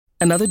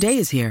Another day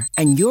is here,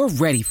 and you're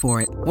ready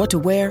for it. What to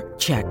wear?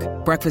 Check.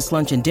 Breakfast,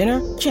 lunch, and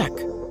dinner? Check.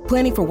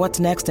 Planning for what's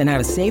next and how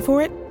to save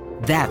for it?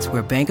 That's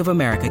where Bank of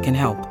America can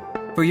help.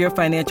 For your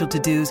financial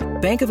to-dos,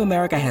 Bank of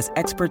America has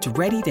experts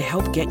ready to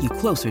help get you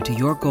closer to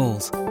your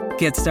goals.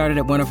 Get started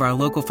at one of our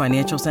local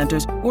financial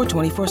centers or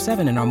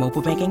 24/7 in our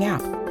mobile banking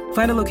app.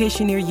 Find a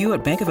location near you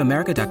at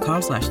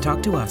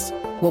bankofamerica.com/talktous.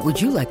 What would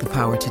you like the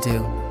power to do?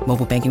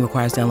 Mobile banking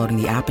requires downloading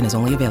the app and is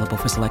only available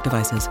for select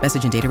devices.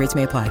 Message and data rates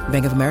may apply.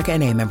 Bank of America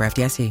N.A., member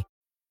FDIC.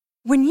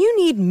 When you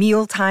need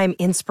mealtime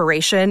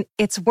inspiration,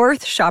 it's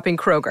worth shopping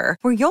Kroger,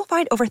 where you'll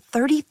find over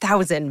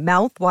 30,000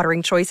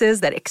 mouth-watering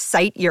choices that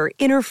excite your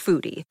inner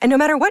foodie. And no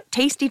matter what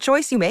tasty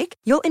choice you make,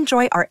 you'll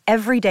enjoy our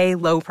everyday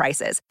low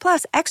prices,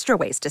 plus extra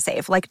ways to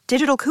save, like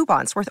digital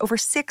coupons worth over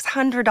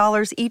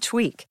 $600 each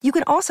week. You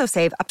can also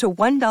save up to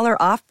 $1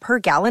 off per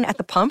gallon at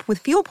the pump with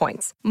fuel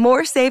points.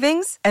 More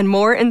savings and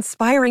more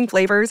inspiring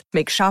flavors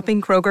make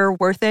shopping Kroger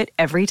worth it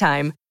every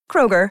time.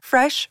 Kroger,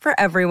 fresh for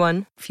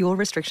everyone. Fuel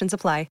restrictions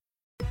apply.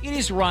 It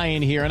is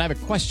Ryan here, and I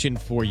have a question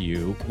for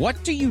you.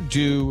 What do you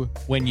do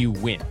when you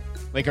win?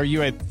 Like, are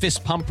you a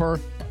fist pumper,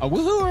 a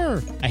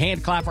woo-hooer, a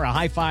hand clapper, a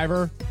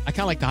high-fiver? I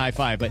kind of like the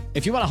high-five, but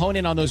if you want to hone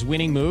in on those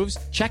winning moves,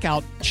 check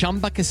out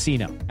Chumba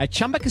Casino. At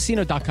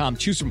ChumbaCasino.com,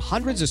 choose from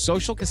hundreds of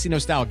social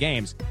casino-style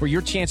games for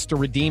your chance to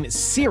redeem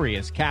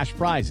serious cash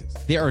prizes.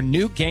 There are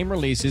new game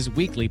releases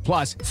weekly,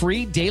 plus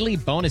free daily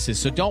bonuses,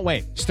 so don't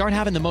wait. Start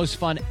having the most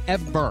fun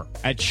ever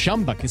at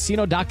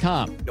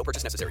ChumbaCasino.com. No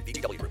purchase necessary.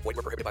 VGW Group. Void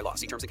where prohibited by law.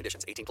 See terms and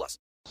conditions. 18+.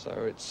 So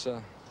it's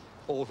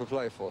all for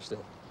play for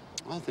still.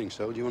 I think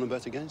so. Do you want to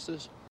bet against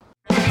us?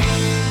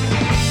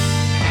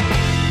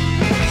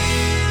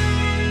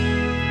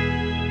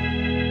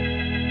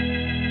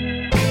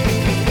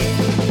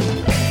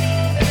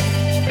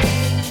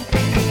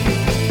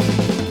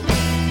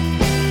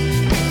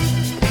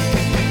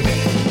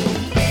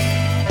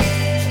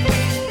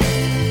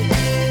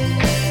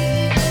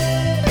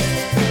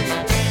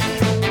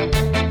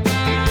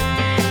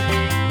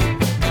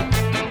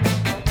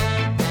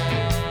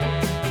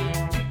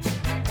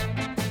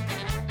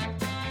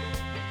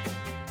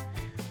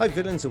 Hi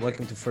villains, and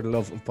welcome to For the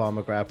Love of Paul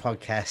McGrath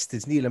podcast.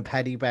 It's Neil and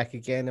Paddy back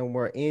again, and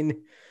we're in a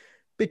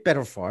bit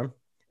better form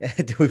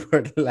than we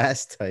were the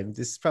last time.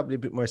 This is probably a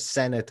bit more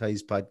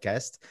sanitized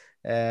podcast.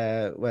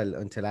 Well,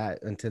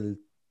 until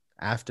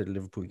after the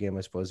Liverpool game,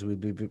 I suppose we'll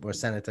be a bit more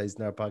sanitized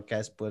in our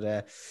podcast, but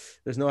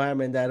there's no harm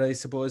in that, I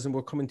suppose. And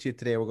we're coming to you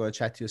today. We're going to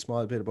chat to you a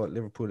small bit about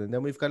Liverpool, and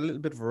then we've got a little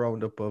bit of a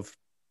roundup of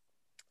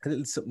a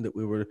little something that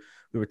we were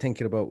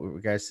thinking about with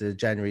regards to the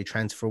January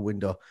transfer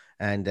window,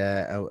 and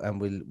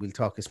we'll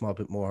talk a small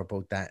bit more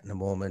about that in a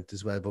moment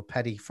as well. But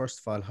Paddy, first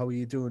of all, how are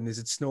you doing? Is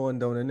it snowing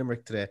down in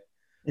Limerick today?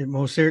 It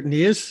most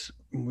certainly is.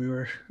 We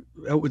were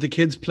out with the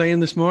kids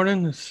playing this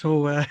morning,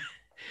 so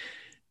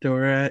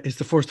it's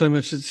the first time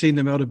I've seen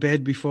them out of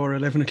bed before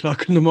 11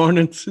 o'clock in the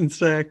morning since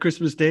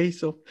Christmas Day.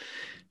 So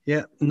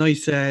yeah,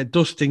 nice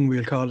dusting,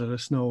 we'll call it, of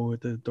snow.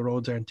 The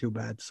roads aren't too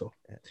bad. So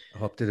I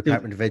hope the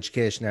Department of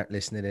Education aren't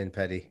listening in,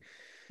 Paddy.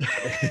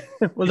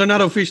 Well, they're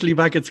not officially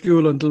back at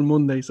school until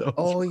Monday.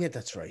 So yeah,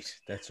 that's right.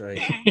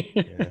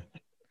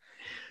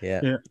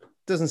 Yeah.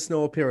 Doesn't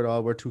snow up here at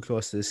all. We're too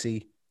close to the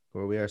sea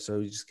where we are, so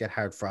you just get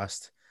hard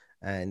frost.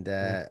 And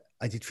I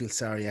did feel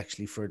sorry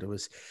actually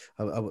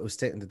I was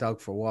taking the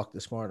dog for a walk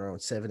this morning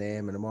around 7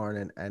 a.m. in the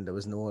morning, and there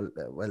was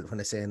when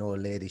I say an old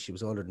lady, she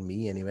was older than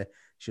me anyway.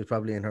 She was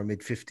probably in her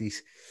mid-50s,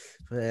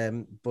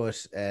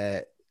 but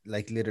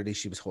like literally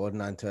she was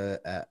holding on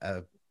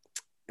to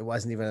it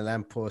wasn't even a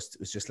lamp post, it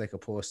was just like a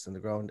post on the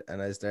ground.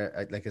 And as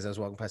I was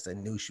walking past, I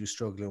knew she was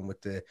struggling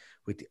with the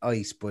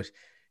ice, but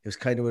it was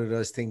kind of one of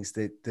those things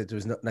that there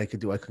was nothing I could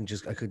do. I couldn't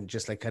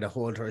just like kind of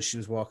hold her as she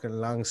was walking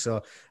along.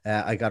 So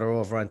I got her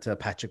over onto a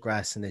patch of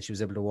grass, and then she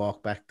was able to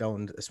walk back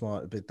down a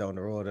small bit down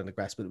the road on the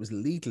grass. But it was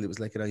lethal. It was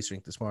like an ice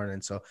rink this morning.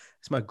 So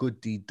it's my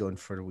good deed done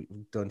for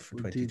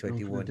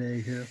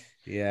 2021.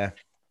 Yeah.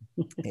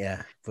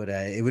 Yeah, but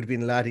it would have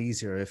been a lot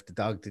easier if the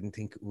dog didn't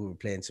think we were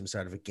playing some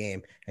sort of a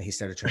game, and he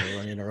started trying to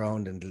running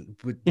around, and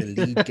with the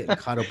lead getting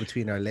caught up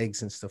between our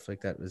legs and stuff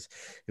like that.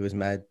 It was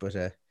mad. But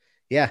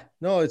yeah,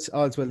 no, it's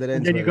all well that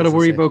ends. And then you got to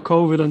worry about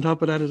COVID on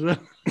top of that as well.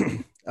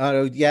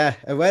 Oh yeah,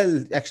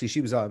 well, actually,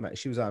 she was all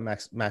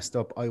masked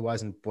up. I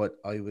wasn't, but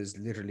I was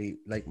literally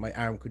like my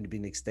arm couldn't have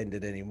been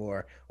extended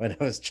anymore when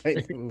I was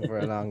trying to move her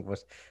along.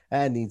 But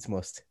needs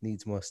must.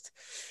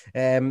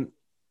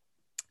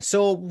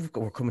 So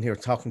we're coming here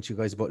talking to you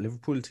guys about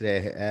Liverpool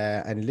today,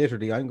 and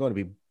literally, I'm going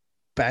to be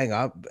bang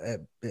up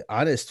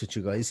honest with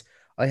you guys.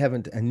 I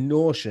haven't a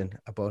notion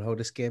about how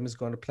this game is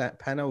going to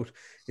pan out.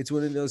 It's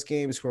one of those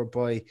games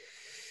whereby,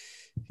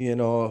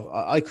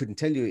 I couldn't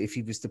tell you if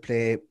he was to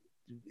play.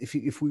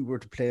 If we were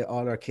to play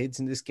all our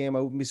kids in this game,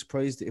 I wouldn't be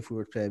surprised. If we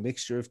were to play a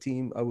mixture of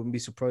team, I wouldn't be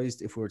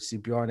surprised. If we were to see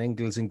Bjorn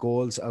Engels in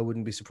goals, I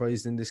wouldn't be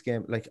surprised in this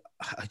game. Like,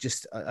 I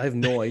have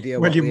no idea.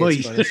 Well, you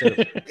might.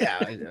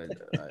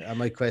 I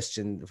might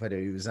question whether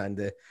he was on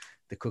the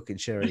cook and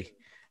sherry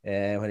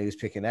when he was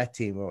picking that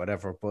team or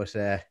whatever. But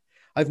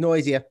I've no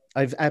idea.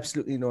 I've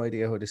absolutely no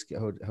idea how this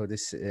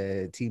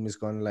team is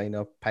going to line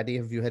up. Paddy,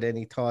 have you had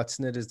any thoughts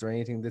on it? Is there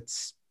anything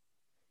that's...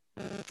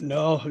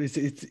 No,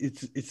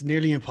 it's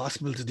nearly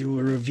impossible to do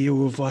a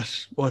review of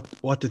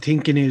what the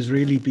thinking is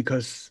really,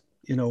 because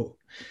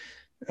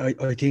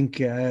I think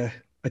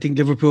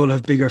Liverpool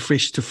have bigger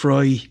fish to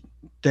fry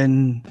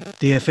than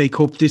the FA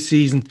Cup this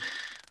season.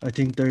 I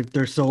think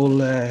their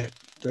sole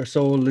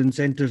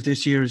incentive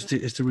this year is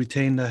to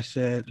retain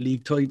that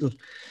league title.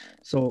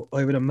 So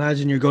I would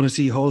imagine you're going to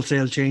see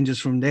wholesale changes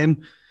from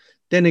them.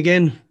 Then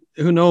again,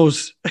 who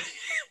knows?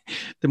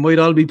 They might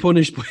all be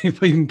punished by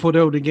being put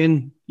out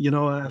again,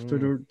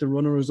 after the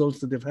run of results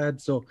that they've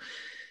had. So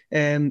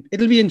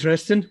it'll be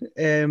interesting.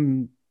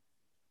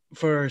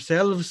 For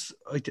ourselves,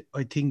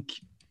 I think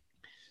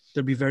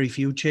there'll be very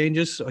few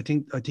changes. I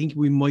think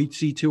we might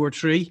see 2 or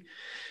 3.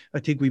 I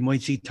think we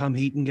might see Tom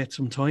Heaton get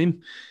some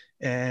time.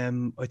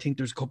 I think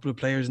there's a couple of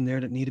players in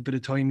there that need a bit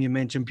of time. You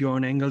mentioned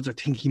Bjorn Engels. I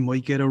think he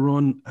might get a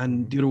run,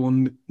 and the other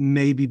one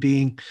maybe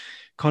being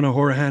Conor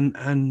Hourihane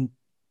and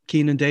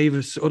Keenan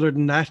Davis. Other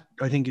than that,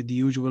 I think the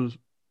usual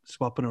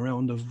swapping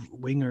around of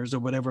wingers or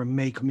whatever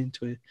may come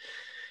into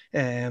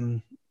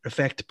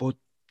effect. But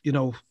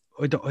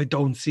I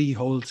don't see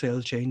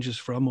wholesale changes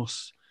from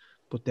us.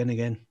 But then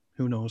again,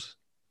 who knows?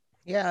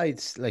 Yeah,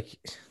 it's like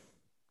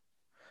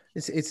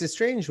it's a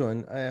strange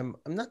one.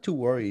 I'm not too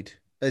worried.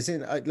 As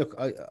in,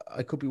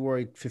 I could be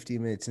worried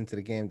 15 minutes into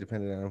the game,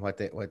 depending on what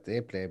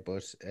they play.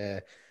 But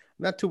I'm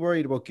not too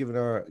worried about giving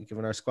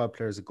our squad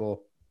players a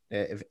go.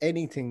 If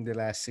anything, the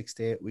last 6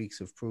 to 8 weeks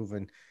have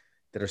proven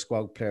that our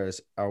squad players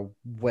are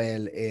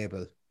well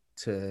able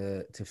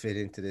to fit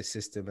into this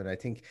system. And I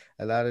think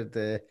a lot of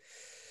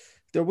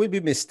there will be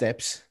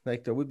missteps.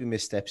 Like, there will be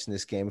missteps in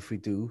this game if we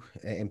do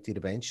empty the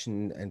bench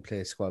and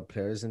play squad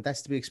players, and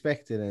that's to be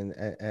expected.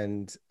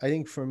 And I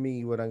think for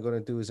me, what I'm going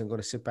to do is I'm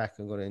going to sit back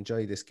and I'm going to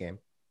enjoy this game.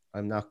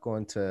 I'm not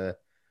going to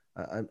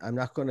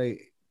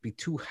be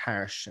too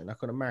harsh. I'm not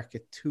going to mark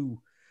it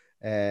too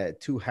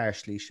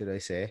harshly, should I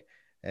say?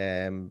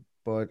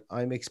 But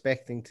I'm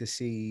expecting to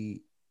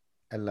see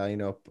a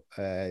lineup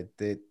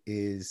that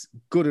is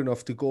good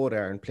enough to go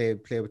there and play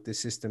with this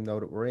system now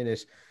that we're in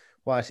it.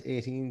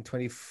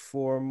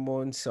 24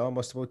 months,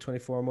 almost about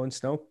 24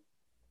 months now.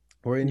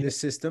 We're in this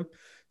system.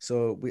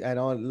 So a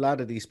lot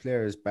of these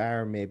players,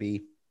 bar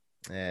maybe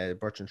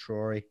Bertrand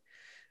Traore,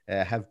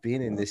 have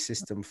been in this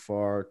system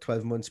for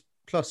 12 months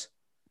plus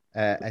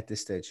at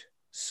this stage.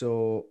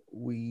 So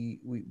we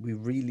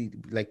really,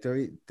 like,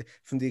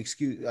 from the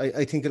excuse,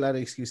 I think a lot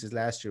of excuses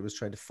last year was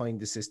trying to find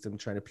the system,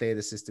 trying to play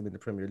the system in the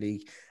Premier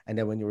League, and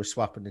then when you were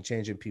swapping and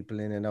changing people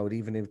in and out,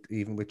 even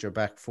with your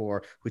back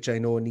four, which I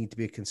know need to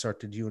be a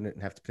concerted unit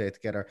and have to play it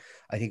together,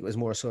 I think it was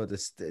more so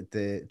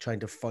the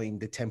trying to find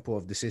the tempo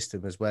of the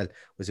system as well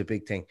was a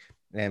big thing.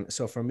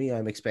 So for me,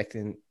 I'm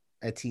expecting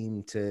a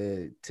team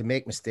to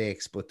make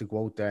mistakes, but to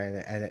go out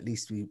there and at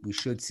least we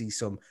should see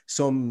some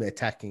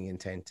attacking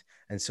intent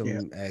and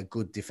some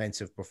good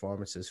defensive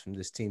performances from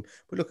this team.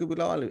 But look, it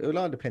will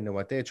all depend on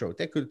what they throw.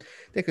 They could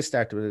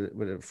start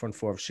with a front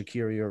four of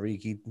Shaqiri,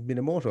 Origi,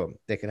 Minamoto.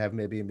 They could have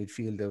maybe a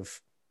midfield of,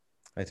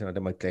 I don't know, they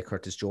might play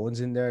Curtis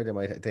Jones in there. They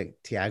might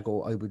take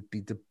Thiago. I would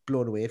be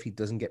blown away if he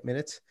doesn't get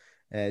minutes,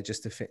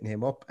 just to fit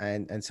him up,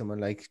 and someone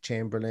like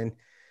Chamberlain.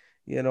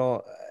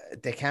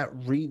 They can't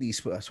really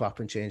swap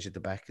and change at the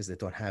back because they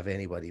don't have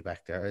anybody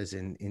back there as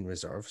in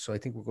reserve. So I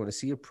think we're going to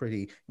see you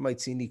might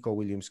see Nico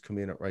Williams come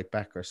in at right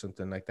back or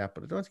something like that,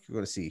 but I don't think you're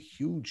going to see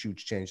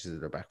huge changes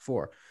at their back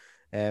four.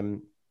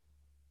 Look,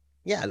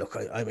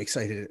 I'm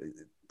excited.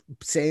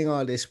 Saying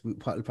all this,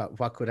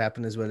 what could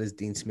happen as well as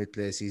Dean Smith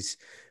plays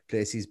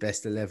his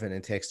best 11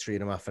 and takes 3 of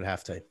them off at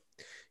halftime.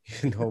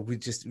 We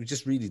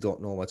just really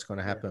don't know what's going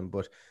to happen.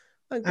 But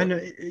I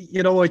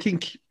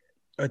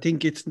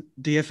think it's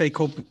the FA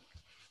Cup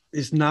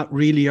is not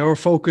really our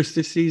focus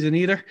this season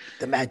either.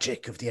 The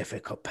magic of the FA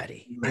Cup,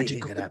 Paddy.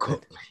 Magic of the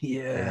Cup.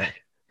 Yeah.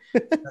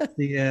 That's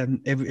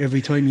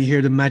every time you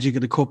hear the magic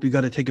of the cup, you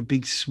got to take a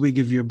big swig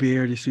of your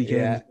beer this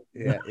weekend.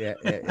 Yeah.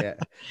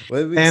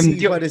 Well, we'll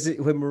see what is it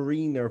when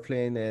Marine are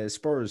playing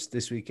Spurs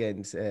this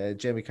weekend.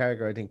 Jamie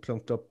Carragher, I think,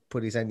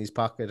 put his hand in his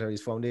pocket, or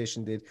his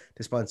foundation did,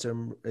 to sponsor.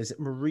 Is it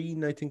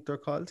Marine? I think they're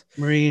called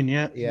Marine.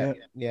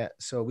 Yeah.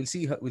 So we'll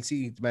see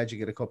the magic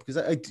of the cup, because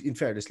in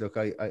fairness, look,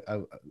 I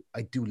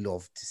do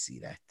love to see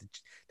that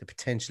the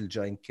potential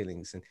giant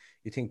killings, and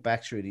you think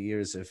back through the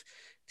years of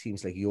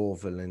teams like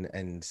Yeovil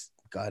and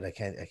God, I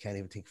can't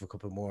even think of a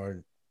couple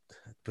more,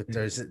 but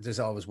there's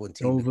always one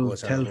team. Yeovil,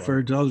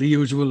 Telford, all the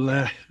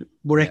usual,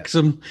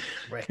 Wrexham,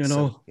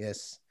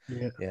 yes,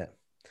 yeah,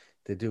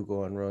 they do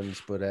go on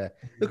runs, but look,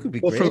 it would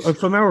be great.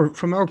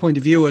 From our point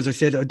of view, as I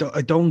said,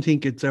 I don't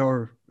think it's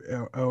our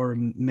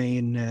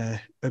main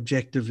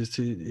objective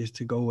is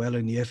to go well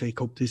in the FA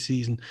Cup this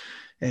season.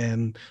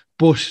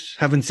 But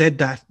having said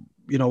that,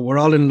 we're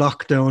all in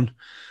lockdown.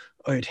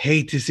 I'd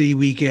hate to see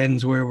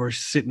weekends where we're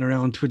sitting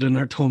around twiddling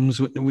our thumbs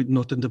with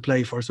nothing to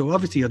play for. So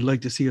obviously, I'd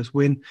like to see us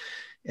win.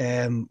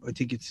 I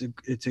think it's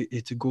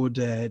a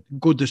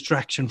good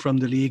distraction from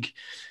the league.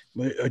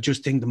 I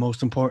just think the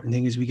most important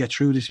thing is we get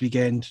through this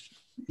weekend.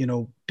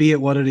 Be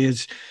it what it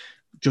is,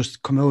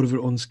 just come out of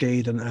it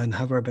unscathed and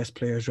have our best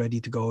players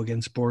ready to go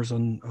against Spurs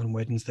on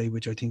Wednesday,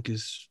 which I think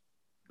is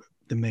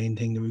the main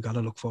thing that we've got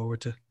to look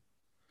forward to.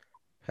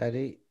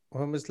 Paddy,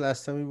 when was the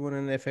last time we won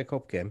an FA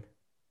Cup game?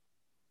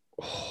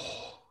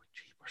 Oh,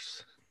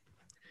 jeepers.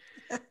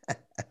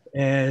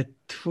 It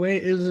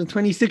was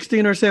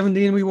 2016 or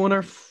 17 we won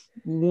our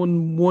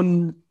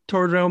one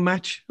third round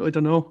match. I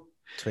don't know.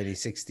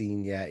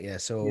 2016, yeah.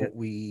 So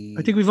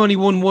I think we've only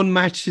won one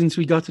match since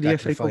we got to the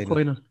FA Cup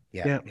final.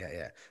 Yeah.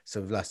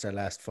 So we've lost our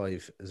last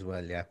 5 as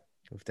well. Yeah,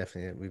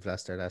 we've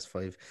lost our last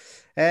 5.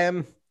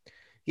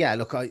 Yeah.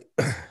 Look,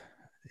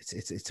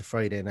 it's a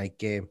Friday night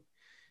game.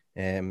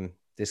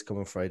 This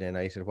coming Friday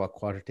night at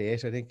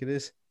 8:15, I think it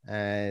is,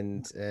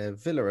 and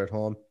Villa at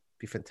home.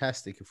 Be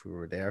fantastic if we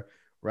were there,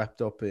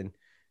 wrapped up in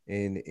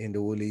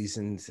the Woolies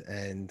and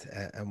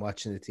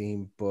watching the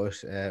team, but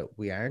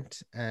we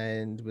aren't,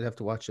 and we'll have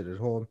to watch it at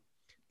home.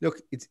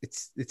 Look,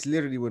 it's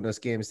literally one of those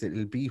games that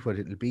it'll be what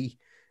it'll be.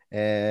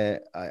 I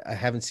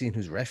haven't seen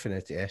who's reffing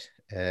it yet.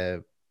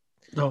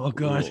 Oh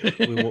God,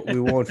 we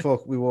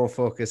won't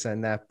focus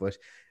on that. But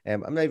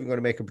I'm not even going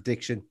to make a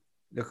prediction.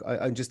 Look,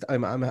 I'm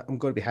going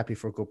to be happy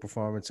for a good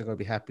performance. I'm going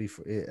to be happy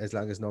for as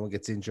long as no one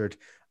gets injured.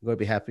 I'm going to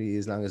be happy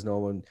as long as no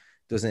one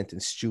does anything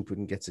stupid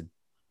and gets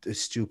a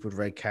stupid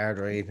red card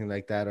or anything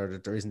like that, or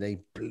that there isn't any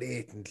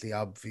blatantly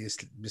obvious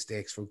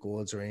mistakes for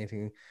goals or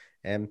anything.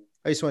 I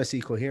just want to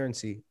see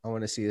coherency. I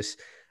want to see us.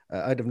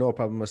 I'd have no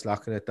problem us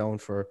locking it down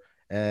for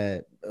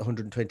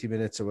 120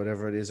 minutes or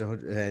whatever it is,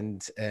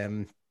 and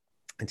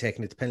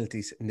taking it to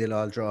penalties, nil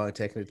all draw, and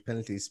taking it to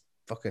penalties.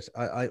 Fuck it.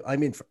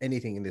 I'm in for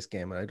anything in this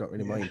game, and I don't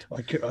really mind.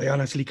 I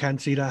honestly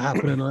can't see that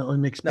happening.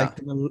 I'm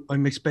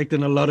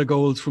expecting a lot of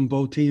goals from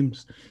both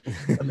teams.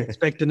 I'm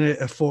expecting a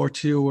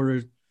 4-2 or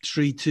a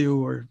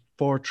 3-2 or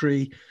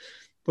 4-3,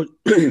 but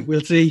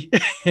we'll see.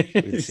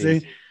 We'll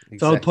see.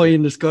 It's all pie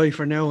in the sky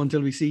for now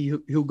until we see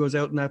who goes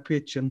out in that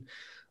pitch. And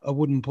I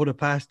wouldn't put it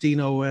past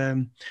Dino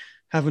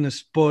having a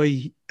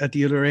spy at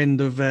the other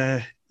end of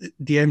the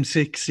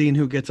M6, seeing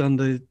who gets on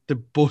the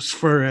bus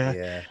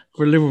for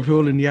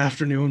Liverpool in the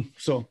afternoon.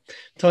 So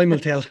time will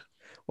tell.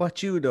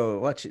 Watch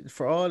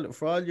for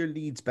all your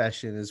Leeds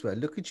bashing as well.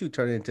 Look at you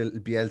turning into little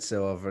Bielsa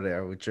over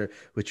there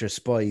with your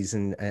spies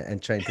and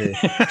trying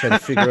to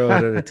figure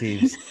out other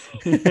teams.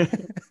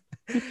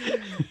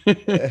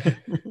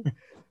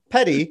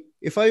 Paddy,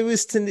 if I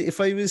was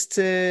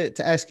to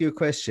ask you a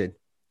question,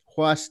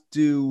 what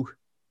do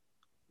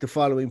the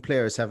following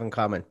players have in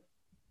common?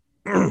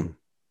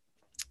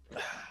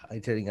 I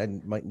think I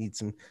might need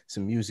some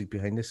music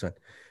behind this one.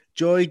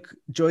 Joy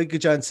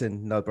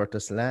Johnson, Alberto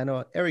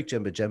Solano, Eric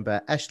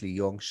Jemba, Ashley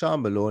Young,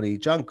 Sean Maloney,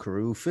 John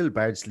Carew, Phil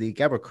Bardsley,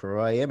 Gabor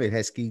Karai, Emil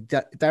Heskey,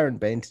 Darren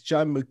Bent,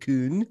 John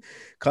McCoon,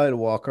 Kyle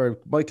Walker,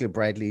 Michael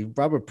Bradley,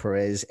 Robert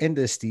Perez,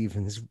 Enda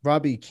Stevens,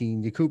 Robbie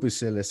Keane, Yakubu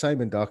Silla,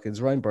 Simon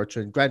Dawkins, Ryan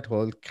Bertrand, Grant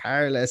Holt,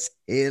 Carlos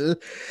Hill,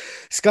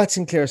 Scott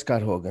Sinclair,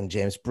 Scott Hogan,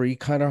 James Bree,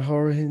 Connor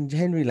Horan,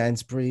 Henry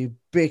Lansbury,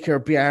 Baker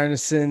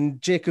Bjarnason,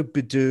 Jacob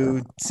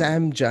Bidu,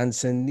 Sam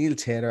Johnson, Neil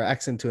Taylor,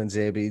 Axel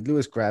Tuanzebe,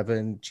 Lewis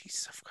Graben,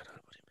 Jesus, I forgot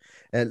about him.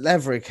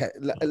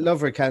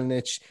 Lovre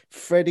Kalinic,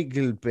 Freddie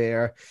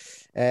Gilbert,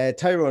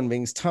 Tyrone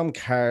Mings, Tom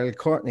Carroll,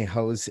 Courtney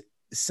Howes,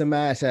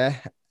 Samata,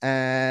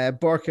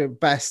 Borka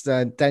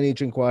Basta, Danny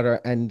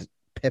Drinkwater, and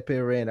Pepe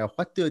Reina.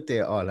 What do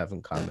they all have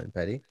in common,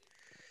 Paddy?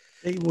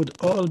 They would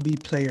all be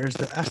players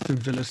that Aston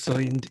Villa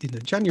signed in the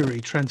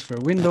January transfer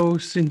window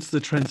since the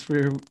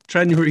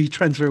January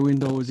transfer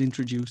window was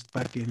introduced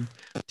back in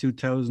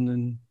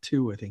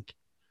 2002, I think.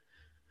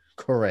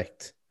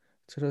 Correct.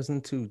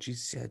 2002.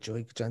 Jesus, yeah,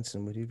 Joy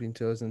Johnson, would he have been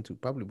 2002?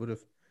 Probably would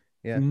have.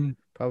 Yeah,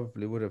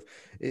 probably would have.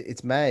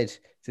 It's mad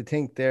to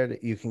think there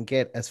that you can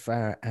get as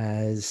far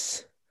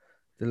as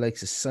the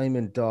likes of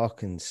Simon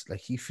Dawkins. Like,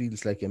 he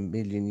feels like a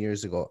million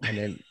years ago.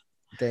 And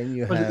then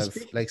you have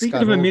like speaking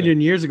Scott of a Hogan.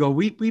 million years ago,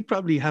 we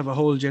probably have a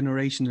whole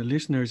generation of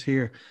listeners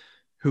here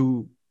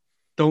who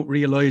don't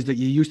realize that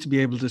you used to be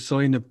able to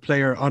sign a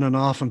player on and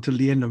off until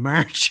the end of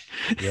March.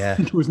 Yeah.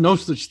 There was no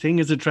such thing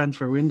as a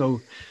transfer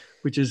window,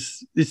 which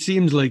is, it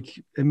seems like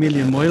a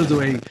million miles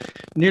away,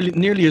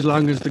 nearly as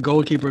long as the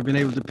goalkeeper had been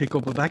able to pick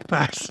up a back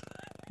pass.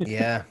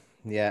 Yeah.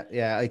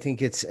 I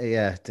think it's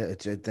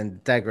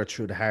then dagger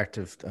through the heart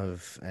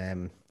of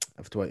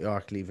Dwight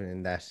York leaving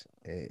in that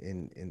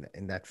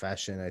in that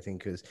fashion. I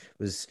think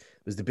was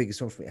the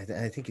biggest one for me.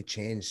 I think it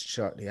changed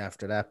shortly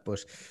after that,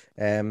 but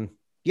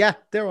yeah,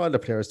 they're all the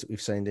players that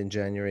we've signed in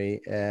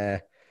January.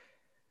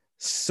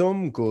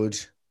 Some good,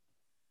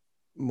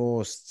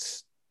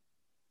 most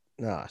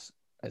not.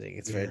 I think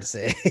it's fair to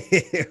say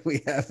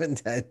we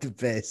haven't had the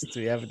best.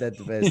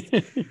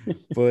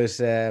 But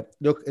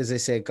look, as I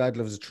say, God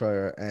loves a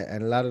trier,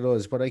 and a lot of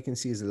those. What I can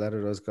see is a lot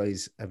of those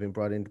guys have been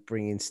brought in to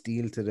bring in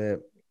steel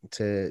to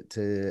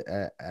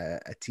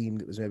a team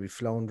that was maybe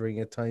floundering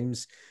at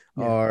times,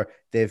 Yeah. or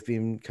they've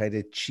been kind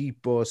of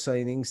cheapo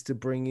signings to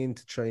bring in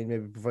to try and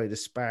maybe provide a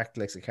spark,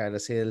 like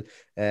Carlos Hill,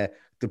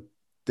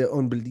 the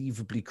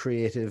unbelievably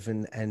creative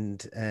and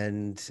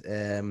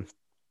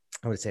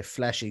I would say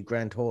flashy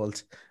Grant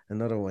Holt,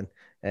 another one.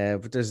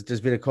 But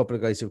there's been a couple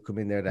of guys who've come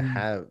in there that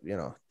have,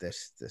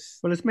 this.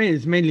 Well, it's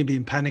mainly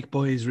been panic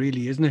boys,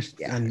 really, isn't it?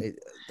 Yeah, And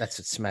that's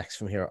what smacks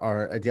from here.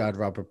 Or the odd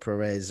Robert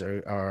Perez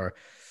or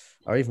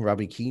even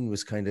Robbie Keane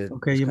was kind of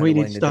okay, you might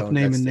need to stop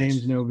naming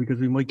names now because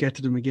we might get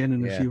to them again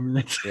in a few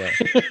minutes. Yeah.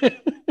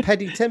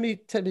 Paddy, tell me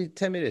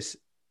this.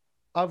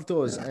 Of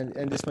those,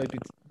 and this might be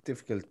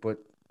difficult, but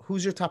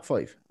who's your top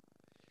five?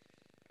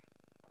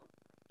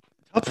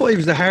 Top five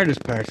is the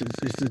hardest part.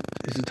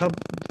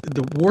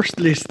 The worst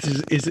list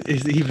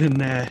is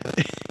even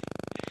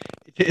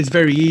it's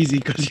very easy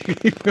because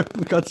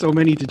we've got so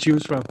many to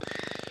choose from.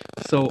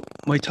 So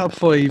my top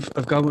five,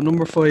 I've got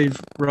number 5,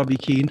 Robbie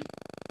Keane.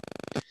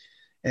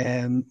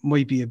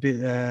 Might be a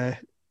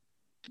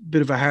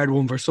bit of a hard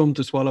one for some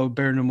to swallow,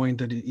 bearing in mind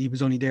that he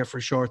was only there for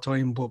a short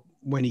time, but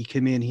when he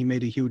came in, he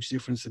made a huge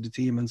difference to the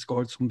team and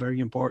scored some very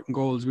important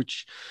goals,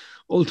 which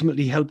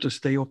ultimately helped us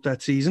stay up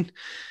that season.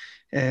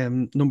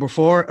 Number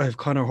 4, I have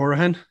Conor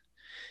Hourihane.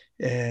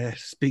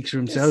 Speaks for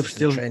himself.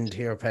 Still a trend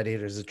here, Paddy.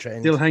 There's a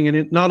trend. Still hanging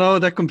in. No,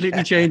 that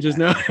completely changes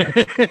now.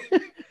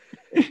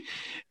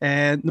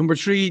 Number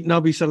 3,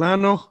 Nobby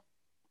Solano.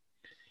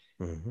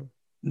 Mm-hmm.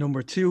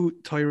 Number 2,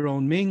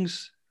 Tyrone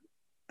Mings.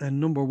 And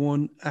number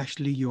 1,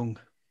 Ashley Young.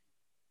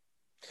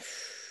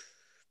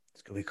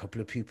 There's going to be a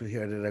couple of people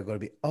here that are going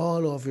to be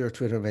all over your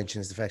Twitter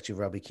mentions the fact you've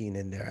Robbie Keane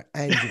in there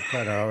and you've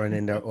Conor Hourihane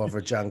in there over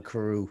John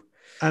Carew.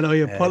 And I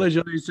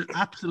apologize to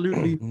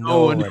absolutely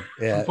no one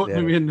for putting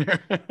him in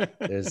there.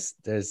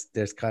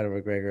 there's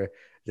Conor McGregor,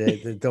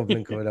 the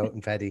Dublin coming out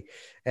and Paddy.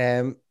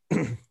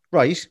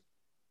 Right.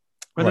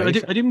 Well,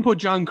 right. I didn't put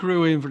John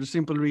Carew in for the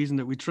simple reason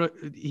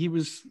that he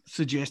was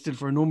suggested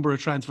for a number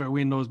of transfer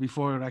windows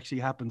before it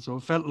actually happened, so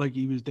it felt like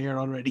he was there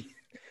already.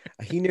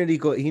 He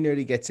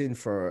nearly gets in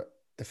for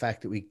the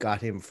fact that we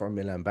got him for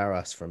Milan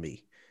Barros for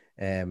me,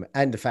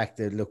 and the fact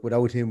that look,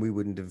 without him we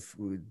wouldn't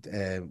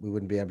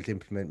be able to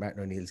implement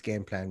Martin O'Neill's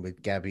game plan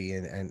with Gabby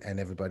and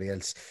everybody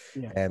else.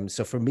 Yeah.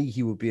 So for me,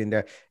 he would be in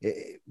there.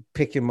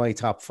 Picking my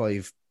top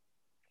 5.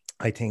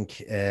 I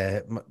think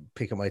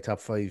picking my top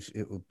 5,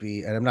 it would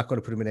be, and I'm not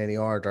going to put them in any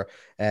order.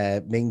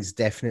 Mings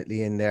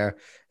definitely in there.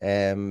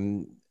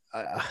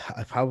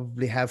 I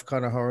probably have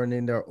Conor Hourihane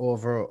in there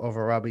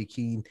over Robbie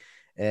Keane.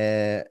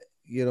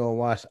 You know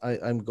what?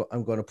 I'm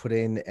going to put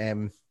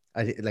in.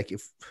 I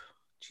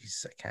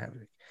can't.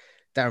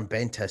 Darren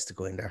Bent has to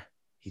go in there.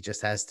 He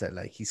just has to.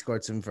 He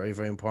scored some very,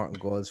 very important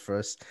goals for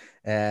us.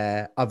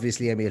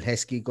 Obviously, Emile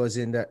Heskey goes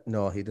in there.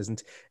 No, he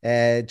doesn't.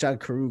 John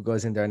Carew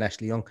goes in there and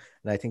Ashley Young.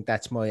 And I think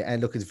that's my... And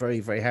look, it's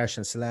very, very harsh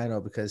on Solano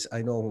because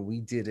I know when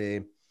we did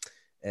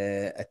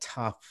a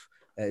top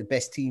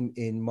best team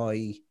in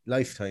my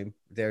lifetime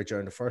there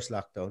during the first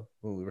lockdown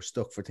when we were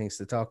stuck for things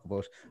to talk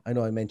about, I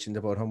know I mentioned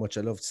about how much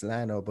I loved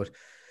Solano, but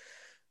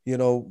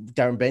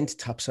Darren Bent,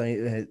 top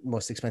sign,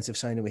 most expensive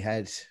signing we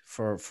had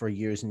for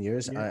years and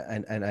years.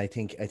 Yeah. And I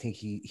think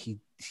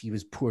he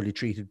was poorly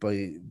treated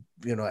by,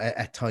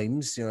 at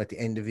times, at the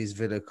end of his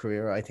Villa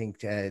career. I think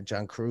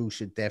John Carew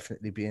should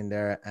definitely be in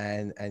there.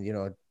 And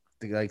the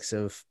likes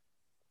of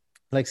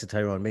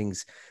Tyrone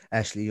Mings,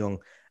 Ashley Young,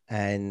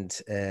 and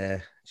I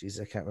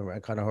can't remember.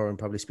 Conor Hourihane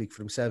probably speak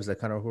for themselves.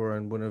 Conor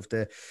Hourihane,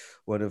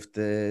 one of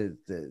the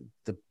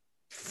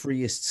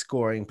freest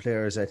scoring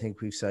players I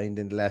think we've signed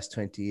in the last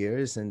 20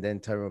 years, and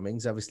then Tyrone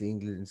Mings, obviously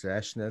England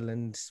international,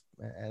 and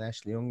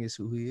Ashley Young is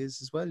who he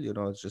is as well.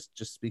 It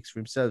just speaks for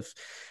himself.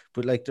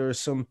 But there's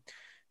some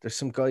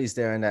guys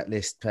there on that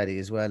list, Paddy,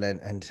 as well,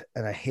 and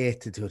I hate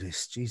to do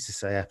this.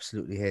 Jesus, I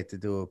absolutely hate to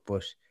do it,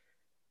 but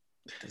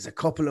there's a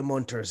couple of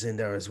munters in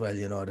there as well,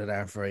 that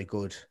aren't very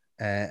good.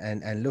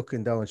 And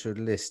looking down through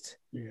the list,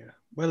 yeah.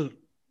 Well,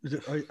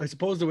 I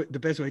suppose the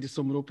best way to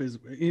sum it up is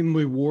in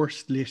my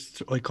worst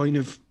list, I kind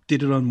of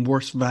did it on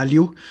worst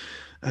value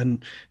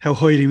and how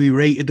highly we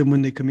rated them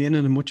when they come in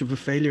and how much of a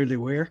failure they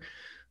were.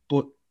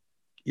 But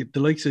the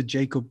likes of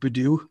Jacob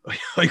Badou,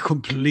 I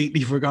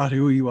completely forgot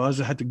who he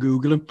was. I had to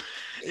Google him.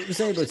 It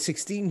was only about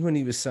 16 when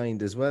he was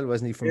signed as well,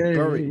 wasn't he? From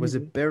Bury. Was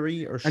it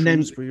Bury or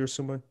Shrewsbury or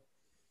somewhere?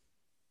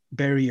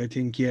 Bury, I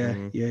think, yeah.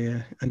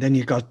 Yeah. And then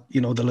you got,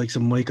 the likes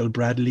of Michael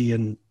Bradley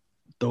and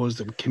those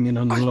that came in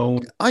on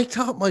loan. I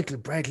thought Michael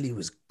Bradley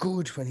was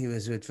good when he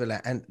was with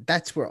Villa, and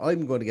that's where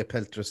I'm going to get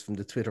pelters from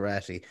the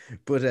Twitterati.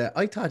 But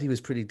I thought he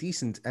was pretty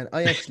decent, and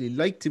I actually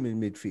liked him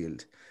in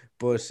midfield.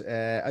 But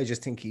I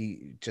just think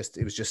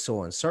it was just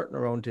so uncertain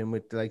around him.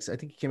 With I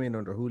think he came in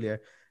under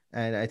Julia,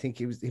 and I think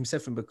he was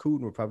himself and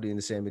Bakun were probably in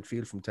the same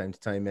midfield from time to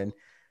time. And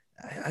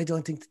I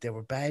don't think that they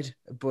were bad,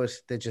 but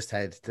there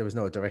was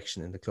no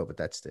direction in the club at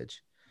that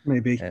stage.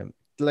 Maybe.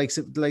 We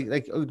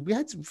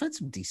had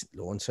some decent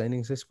loan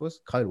signings, I suppose.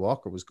 Kyle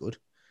Walker was good.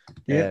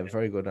 Yeah.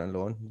 Very good on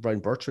loan. Brian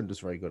Bertrand was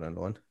very good on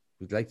loan.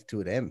 We'd like the two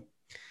of them.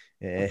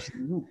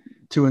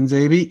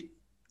 Tuanzebe.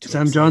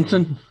 Sam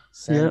Johnson.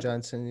 Sam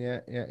Johnson,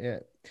 yeah.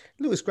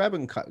 Lewis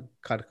Grabban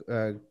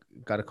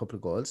got a couple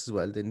of goals as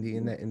well, didn't he,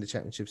 in the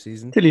championship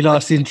season? Till he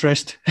lost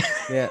interest.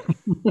 Yeah.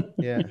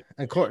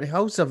 And Courtney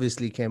House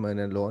obviously came in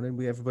on loan,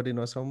 and everybody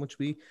knows how much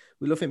we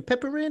love him.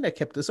 Pepper Reina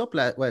kept us up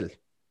well.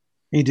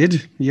 He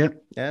did, yeah.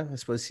 Yeah, I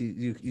suppose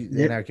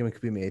an argument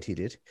could be made. He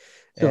did.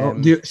 So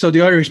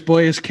the Irish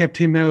boys kept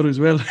him out as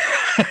well.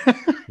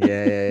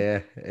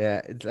 Yeah.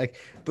 It's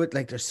but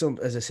there's some,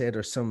 as I said,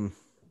 there's some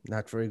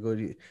not very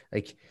good.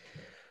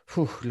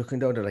 Looking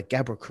down there, like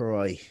Gabor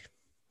Curry,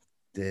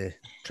 the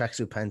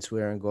tracksuit pants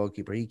wearing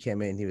goalkeeper, he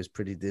came in. He was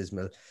pretty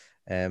dismal.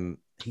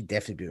 He'd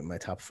definitely be in my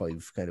top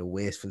 5 kind of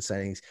wasteful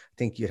signings. I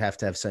think you'd have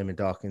to have Simon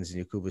Dawkins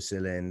and Yakubu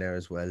Silla in there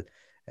as well.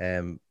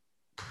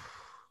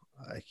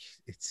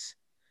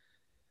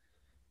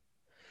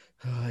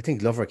 I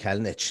think Lover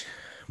Kalinic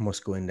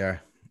must go in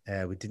there.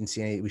 We didn't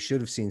see any. We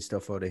should have seen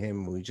stuff out of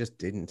him. We just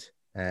didn't.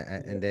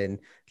 And then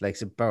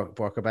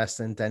Borka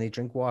Baston, Danny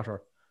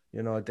Drinkwater.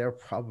 They're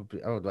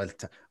probably. Oh well,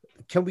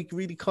 can we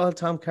really call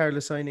Tom Carroll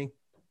a signing?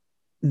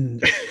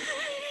 Can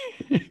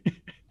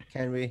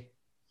we?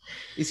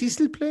 Is he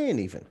still playing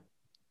even?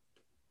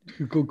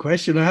 Good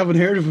question. I haven't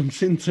heard of him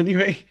since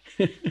anyway.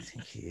 I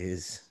think he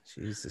is.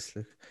 Jesus.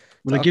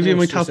 Will I give you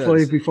my top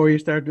 5 before you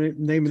start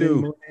naming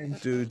them?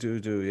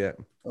 Do, yeah.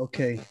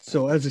 Okay.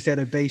 So as I said,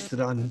 I based it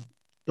on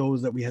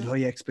those that we had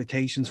high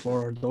expectations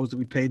for, or those that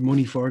we paid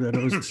money for, that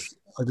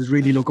I was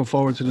really looking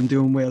forward to them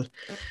doing well.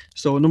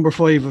 So number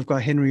 5, I've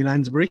got Henry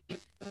Lansbury.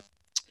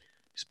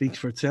 Speaks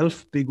for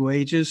itself. Big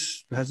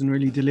wages, hasn't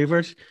really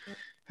delivered.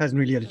 Hasn't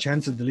really had a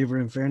chance to deliver,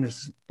 in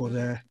fairness,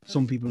 but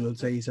some people will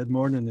say he's had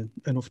more than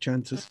enough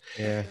chances.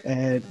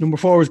 Yeah. Number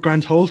 4 was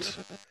Grant Holt.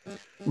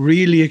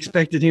 Really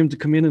expected him to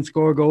come in and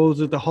score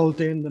goals at the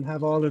Holt end and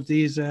have all of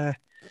these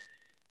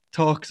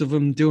talks of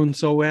him doing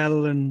so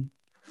well, and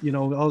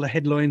all the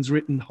headlines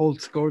written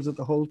Holt scores at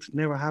the Holt.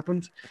 Never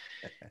happened.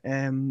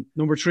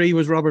 Number 3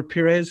 was Robert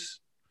Pires.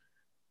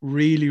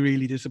 Really,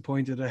 really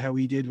disappointed at how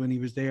he did when he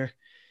was there.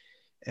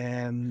 He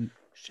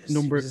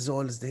was as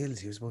old as the hills.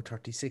 He was about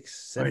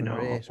 36, 7 or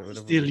 8 or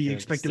whatever. Still, you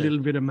expect a little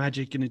bit of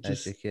magic, and it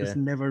just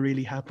never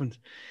really happened.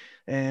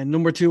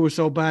 Number 2 was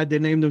so bad they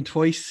named him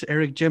twice,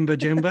 Eric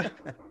Jemba.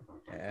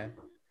 Yeah.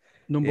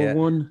 Number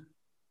 1,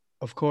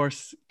 of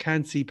course,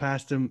 can't see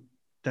past him,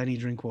 Danny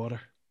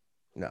Drinkwater.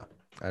 No,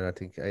 I don't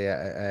think.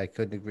 I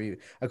couldn't agree.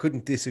 I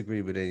couldn't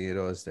disagree with any of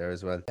those there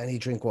as well. Danny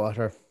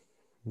Drinkwater,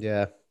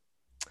 yeah.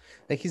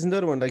 He's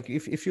another one.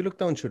 If you look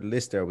down through the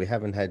list there, we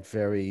haven't had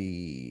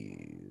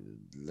very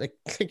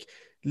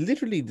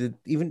literally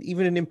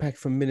even an impact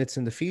from minutes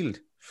in the field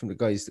from the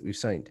guys that we've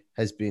signed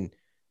has been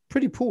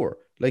pretty poor.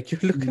 You're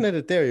looking at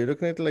it there. You're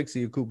looking at the likes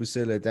of Yakubu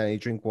Silla, Danny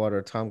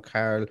Drinkwater, Tom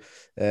Carroll.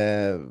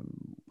 I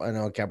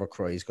know Gabor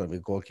Curry is going to be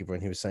a goalkeeper,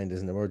 and he was signed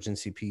as an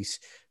emergency piece.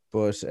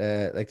 But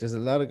there's a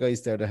lot of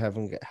guys there that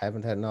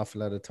haven't had an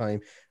awful lot of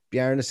time.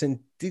 Bjarnason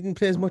didn't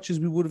play as much as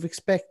we would have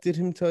expected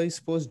him to, I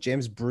suppose.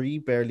 James Bree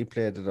barely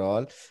played at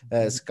all.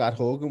 Scott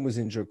Hogan was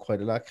injured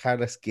quite a lot.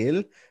 Carlos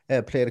Gill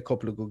played a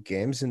couple of good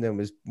games and then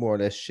was more or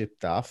less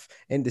shipped off.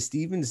 Enda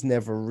Stevens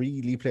never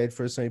really played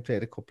for us, so he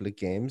played a couple of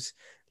games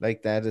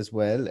like that as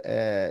well.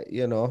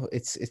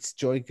 It's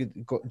Joy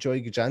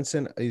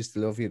Johnson. I used to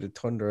love you, the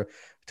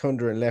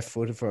Thunder and left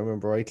foot, if I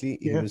remember rightly.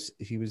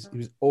 He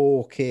was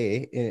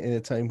okay in a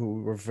time where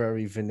we were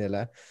very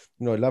vanilla.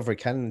 Lover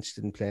Kalinic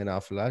didn't play an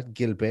awful lot.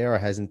 Gilbert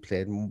hasn't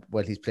played,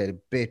 well, he's played a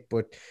bit,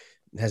 but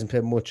hasn't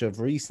played much of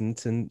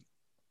recent. And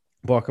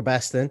Borka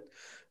Baston,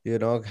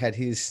 had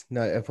his,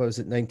 if I was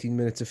at 19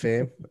 minutes of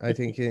fame, I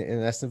think,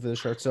 in Aston Villa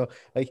shirt. So,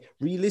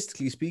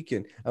 realistically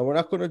speaking, and we're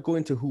not going to go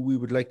into who we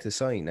would like to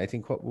sign. I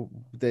think what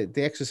the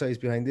exercise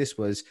behind this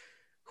was,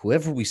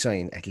 whoever we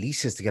sign at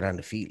least has to get on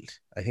the field.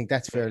 I think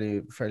that's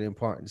fairly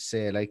important to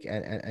say,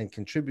 and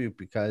contribute,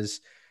 because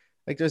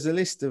there's a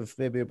list of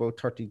maybe about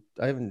 30,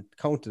 I haven't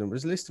counted them,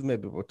 there's a list of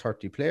maybe about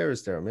 30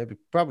 players there,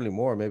 probably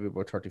more, maybe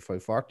about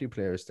 35, 40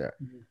 players there.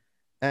 Mm-hmm.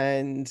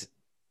 And,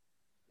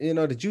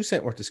 the juice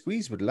ain't worth the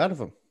squeeze with a lot of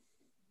them.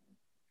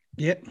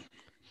 Yeah,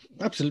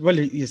 absolutely. Well,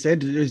 you said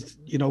there's,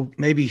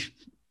 maybe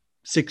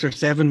 6 or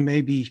 7,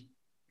 maybe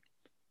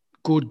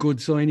good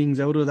signings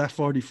out of that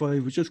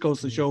 45, which just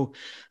goes to show,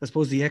 I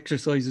suppose, the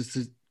exercise is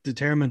to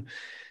determine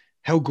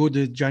how good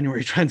the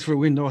January transfer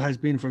window has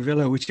been for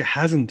Villa, which it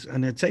hasn't.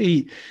 And I'd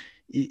say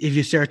if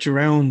you search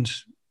around,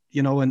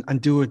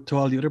 and do it to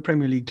all the other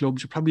Premier League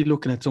clubs, you're probably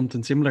looking at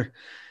something similar.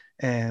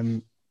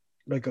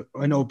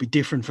 I know it'd be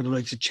different for the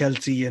likes of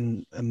Chelsea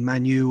and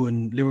Man U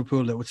and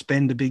Liverpool that would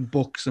spend the big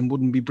bucks and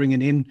wouldn't be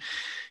bringing in,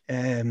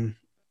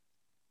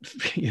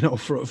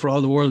 for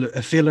all the world,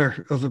 a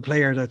filler of a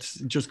player that's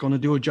just going to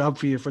do a job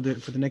for you for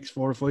the next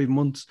 4 or 5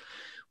 months,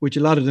 which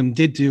a lot of them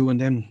did do and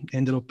then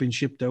ended up being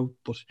shipped out.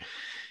 But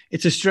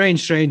it's a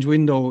strange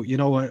window.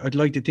 I'd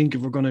like to think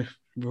if we're going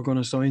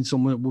to sign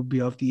someone, it would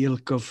be of the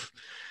ilk of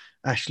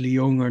Ashley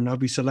Young or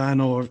Naby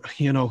Solano,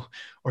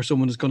 or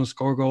someone that's going to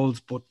score goals.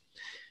 But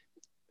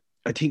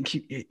I think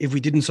if we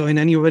didn't sign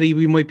anybody,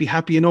 we might be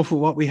happy enough with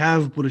what we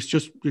have. But it's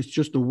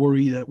just a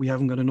worry that we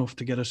haven't got enough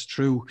to get us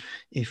through.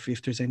 If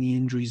there's any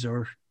injuries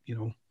or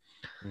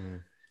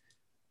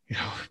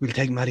we'll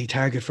take Matty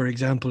Target for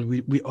example.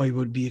 I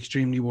would be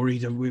extremely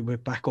worried that we were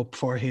back up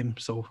for him.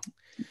 So.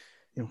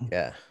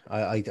 Yeah,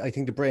 I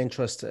think the brain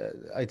trust.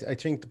 I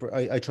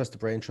trust the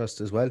brain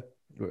trust as well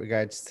with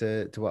regards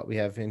to what we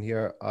have in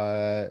here.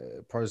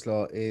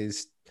 Purslow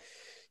is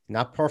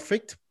not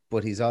perfect,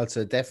 but he's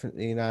also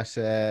definitely not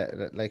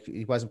like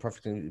he wasn't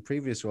perfect in the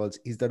previous roles.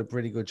 He's done a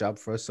pretty good job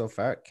for us so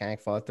far. Can't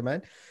fault the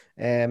man.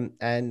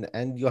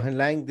 And Johan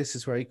Lang, this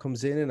is where he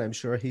comes in, and I'm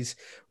sure he's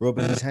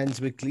rubbing his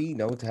hands with glee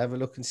now to have a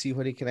look and see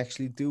what he can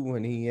actually do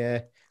when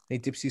he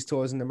dips his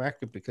toes in the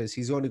market, because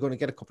he's only going to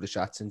get a couple of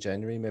shots in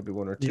January, maybe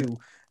one or two.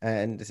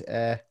 And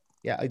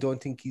I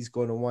don't think he's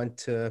going to want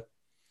to.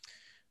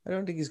 I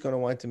don't think he's going to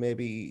want to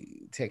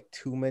maybe take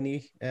too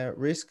many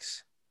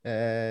risks.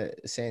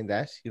 Saying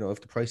that,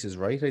 if the price is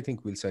right, I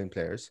think we'll sign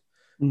players.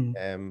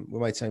 We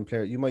might sign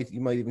players. You might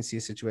even see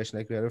a situation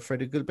like we had with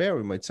Freddie Gilbert.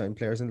 We might sign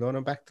players and loan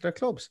them back to their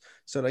clubs.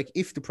 So, like,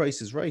 if the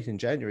price is right in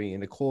January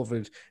in a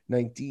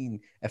COVID-19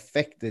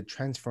 affected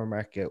transfer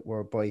market,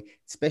 whereby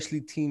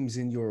especially teams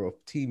in Europe,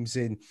 teams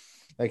in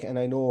like, and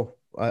I know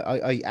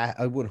I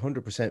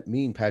 100%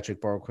 mean Patrick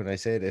Burke when I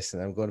say this,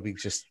 and I'm going to be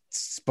just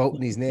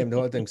spouting his name the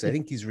whole time because I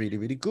think he's really,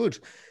 really good.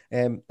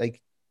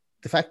 Like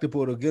the fact that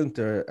Bodo Glimt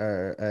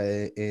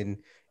are in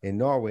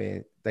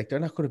Norway, like they're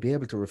not going to be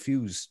able to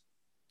refuse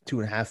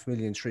 2.5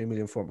 million, 3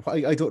 million for him.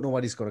 I don't know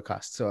what he's going to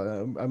cost, so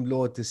I'm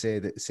loath to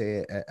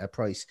say a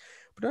price,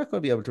 but they're not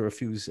going to be able to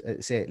refuse.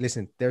 Say,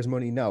 listen, there's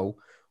money now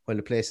while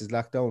the place is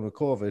locked down with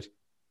COVID,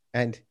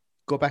 and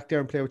go back there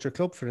and play with your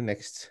club for the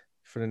next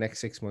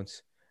 6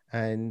 months.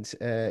 And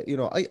I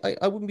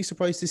wouldn't be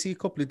surprised to see a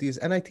couple of deals,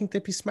 and I think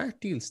they'd be smart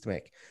deals to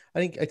make.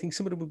 I think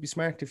some of them would be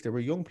smart if they were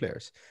young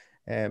players,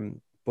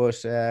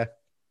 but.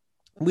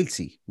 We'll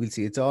see.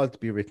 It's all to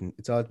be written.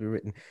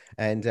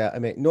 And I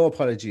make no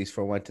apologies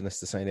for wanting us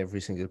to sign every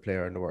single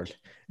player in the world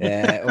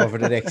over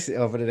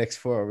the next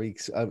 4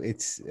 weeks.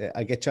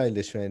 I get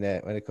childish when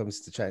it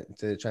comes to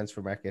the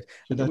transfer market.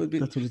 So that's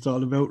what it's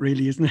all about,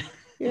 really, isn't it?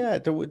 Yeah,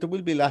 there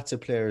will be lots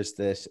of players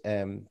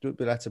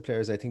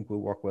that I think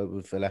will work well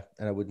with Villa,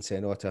 and I wouldn't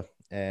say no to.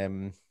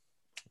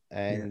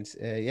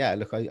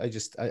 Look,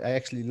 I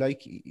actually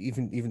like,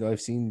 even though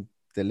I've seen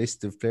the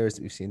list of players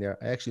that we've seen there,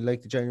 I actually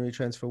like the January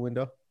transfer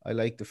window. I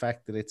like the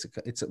fact that it's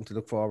something to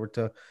look forward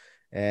to.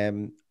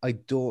 I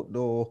don't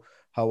know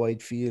how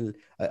I'd feel.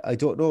 I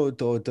don't know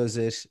though. Does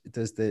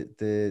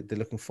the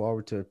looking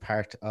forward to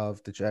part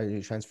of the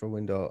January transfer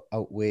window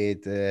outweigh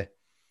the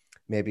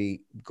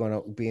maybe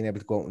being able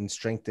to go out and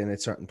strengthen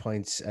at certain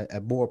points,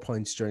 at more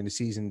points during the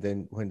season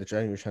than when the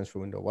January transfer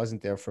window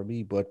wasn't there for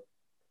me? But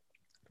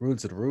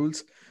rules are the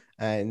rules.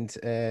 And,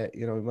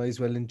 we might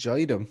as well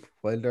enjoy them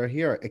while they're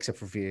here, except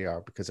for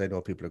VAR, because I know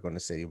people are going to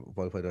say,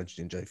 well, why don't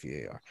you enjoy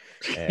VAR?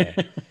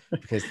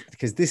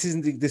 Because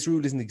this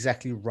rule isn't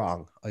exactly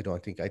wrong, I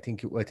don't think. I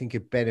think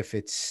it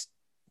benefits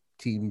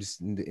teams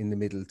in the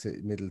middle to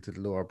the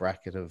lower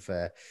bracket of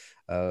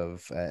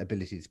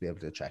ability to be able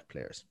to attract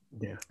players.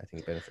 Yeah, I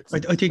think it benefits.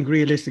 I think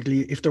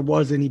realistically, if there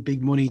was any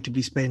big money to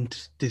be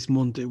spent this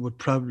month, it would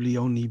probably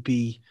only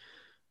be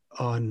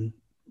on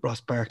Ross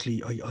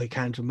Barkley. I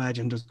can't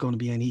imagine there's going to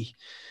be any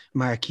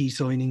marquee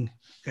signing.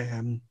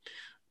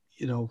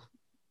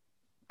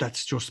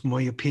 That's just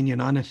my opinion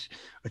on it.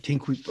 I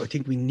think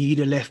we need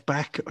a left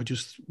back. I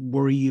just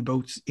worry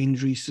about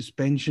injuries,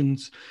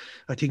 suspensions.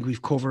 I think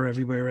we've covered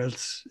everywhere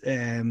else.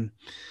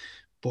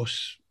 But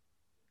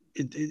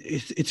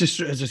it's just,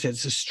 as I said,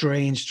 it's a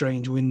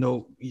strange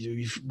window.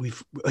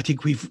 I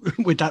think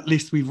with that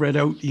list we've read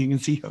out, you can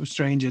see how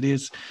strange it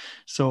is.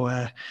 So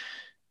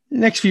the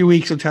next few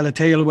weeks will tell a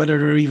tale whether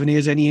there even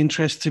is any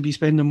interest to be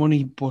spending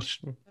money. But,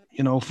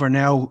 for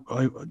now,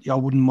 I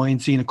wouldn't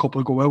mind seeing a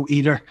couple go out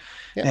either.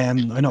 Yeah,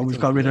 I know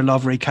we've got rid of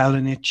Lovre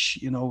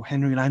Kalinic.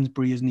 Henry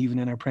Lansbury isn't even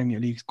in our Premier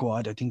League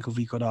squad. I think if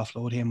we could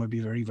offload him, I'd be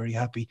very, very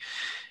happy.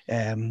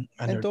 And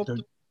there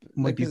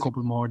might be a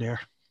couple more there.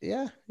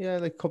 Yeah,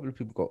 like a couple of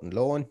people go out on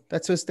loan.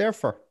 That's what it's there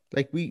for.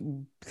 Like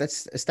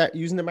let's start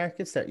using the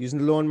market, start using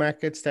the loan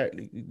market, start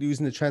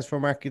using the transfer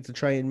market to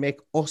try and make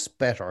us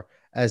better,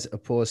 as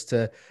opposed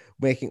to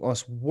making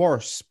us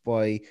worse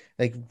by,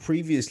 like,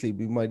 previously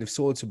we might have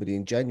sold somebody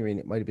in January and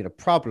it might have been a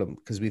problem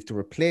because we have to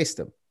replace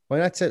them. Why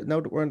not say, now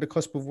that we're on the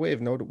cusp of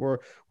wave, now that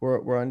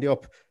we're on the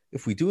up,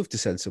 if we do have to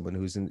sell someone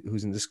who's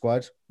in the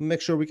squad,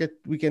 make sure we get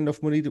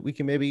enough money that we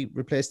can maybe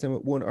replace them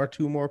with one or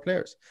two more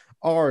players,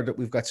 or that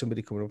we've got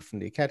somebody coming up from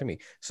the academy.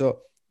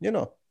 So,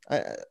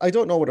 I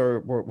don't know whether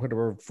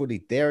we're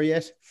fully there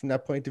yet from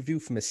that point of view.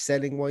 From a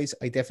selling wise,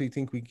 I definitely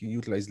think we can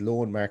utilize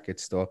loan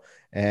markets though,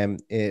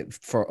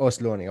 for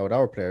us loaning out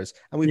our players,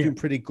 and we've been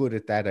pretty good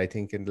at that, I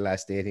think, in the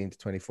last 18 to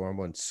 24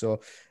 months.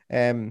 So,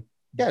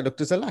 look,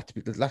 there's a lot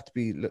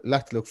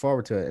to look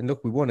forward to, and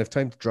look, we won't have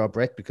time to draw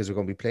breath because we're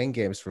going to be playing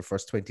games for the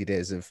first 20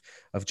 days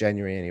of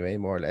January anyway,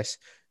 more or less.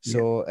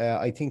 So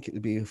I think it'll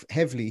be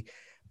heavily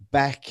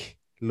back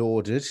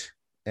loaded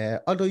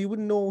Although you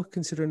wouldn't know,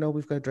 considering now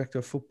we've got a director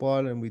of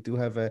football and we do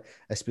have a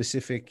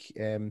specific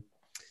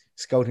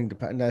scouting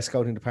department, not a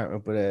scouting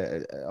department,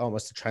 but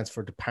almost a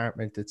transfer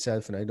department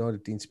itself. And I know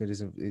that Dean Smith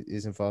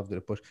is involved with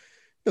it. But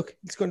look,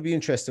 it's going to be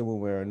interesting one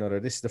way or another.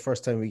 This is the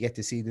first time we get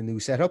to see the new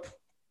setup.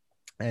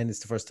 And it's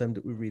the first time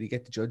that we really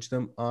get to judge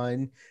them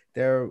on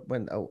I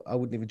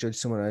wouldn't even judge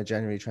someone on a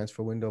January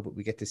transfer window, but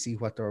we get to see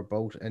what they're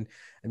about and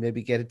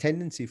maybe get a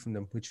tendency from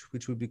them,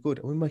 which would be good.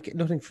 And we might get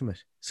nothing from it.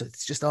 So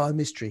it's just all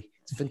mystery.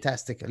 It's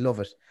fantastic. I love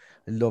it.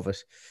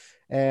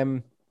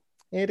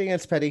 Anything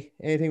else, Paddy?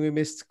 Anything we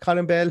missed?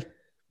 Colin Bell,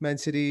 Man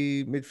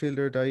City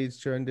midfielder, died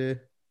during the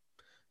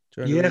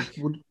week.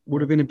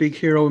 would have been a big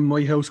hero in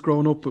my house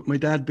growing up, but my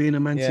dad being a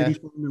Man City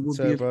fan, it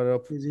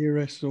would be his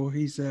era. So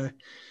he's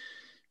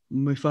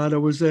my father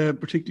was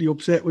particularly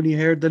upset when he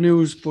heard the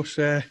news, but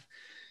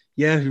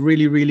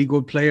really, really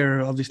good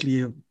player.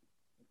 Obviously,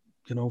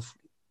 as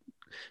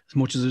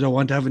much as I don't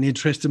want to have an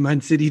interest in Man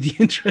City, the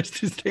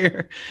interest is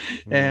there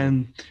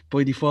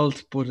by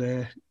default. But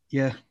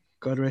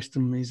God rest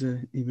him.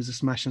 He was a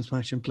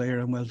smashing player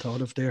and well thought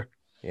of there.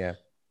 Yeah,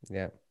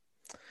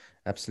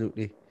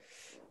 absolutely.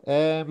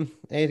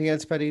 Anything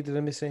else, Paddy? Did I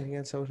miss anything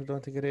else out? I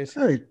don't think it is.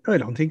 I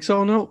don't think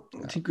so. No,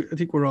 I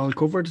think we're all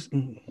covered.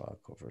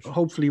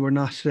 Hopefully, we're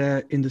not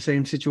in the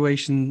same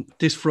situation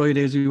this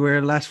Friday as we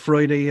were last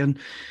Friday, and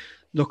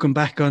looking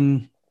back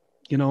on,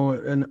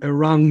 a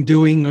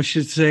wrongdoing, I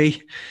should say.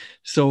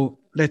 So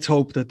let's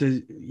hope that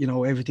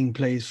everything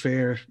plays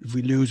fair. If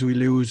we lose, we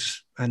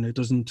lose, and it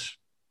doesn't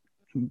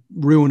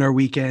ruin our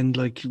weekend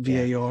like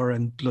VAR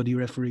and bloody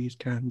referees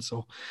can.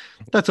 So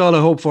that's all I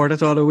hope for.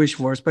 That's all I wish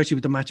for, especially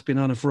with the match being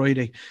on a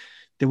Friday.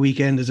 The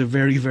weekend is a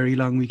very, very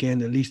long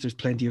weekend. At least there's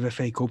plenty of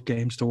FA Cup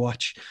games to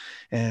watch.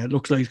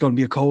 Looks like it's going to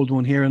be a cold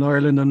one here in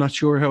Ireland. I'm not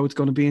sure how it's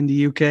going to be in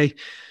the UK.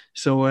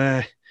 So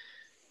I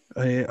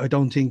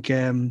don't think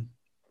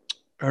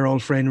our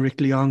old friend Rick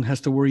Leong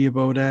has to worry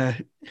about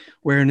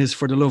wearing his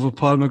For the Love of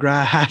Paul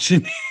McGrath hat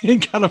in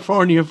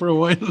California for a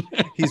while.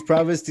 He's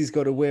promised he's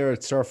going to wear it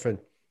surfing.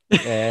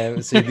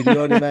 So you'd be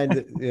the only man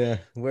that,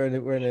 wearing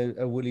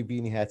a woolly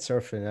beanie hat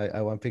surfing. I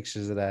want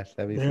pictures of that.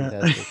 That'd be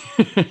fantastic.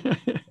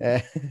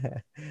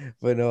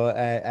 But no,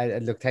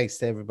 and look, thanks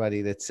to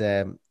everybody that's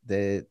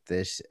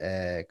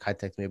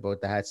contacted me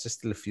about the hats. There's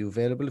still a few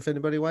available. If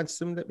anybody wants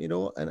them, let me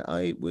know, and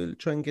I will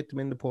try and get them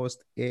in the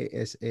post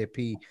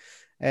ASAP.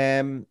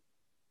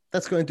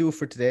 That's going to do it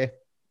for today.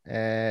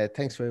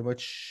 Thanks very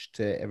much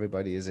to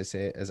everybody, as I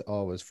say, as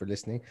always, for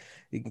listening.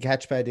 You can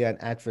catch Paddy on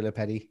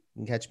 @VillaPaddy. You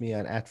can catch me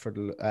on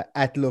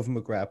 @Love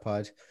McGrath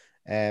Pod.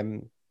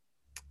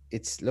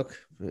 It's the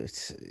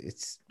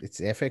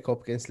FA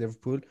Cup against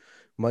Liverpool.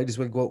 Might as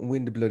well go out and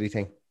win the bloody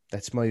thing.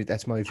 That's my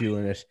view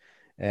on it.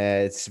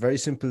 It's very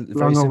simple.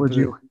 Very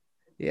simple.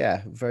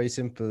 Yeah, very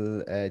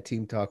simple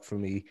team talk for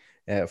me.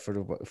 For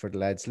the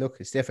lads. Look,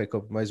 it's the FA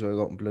Cup. Might as well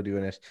go out and bloody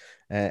win it.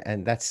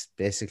 And that's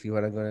basically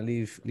what I'm going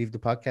to leave the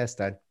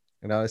podcast on.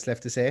 And all that's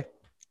left to say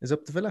is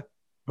up the Villa.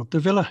 Up the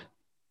Villa.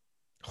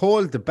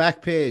 Hold the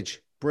back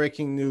page.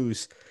 Breaking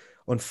news.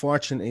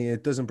 Unfortunately,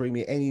 it doesn't bring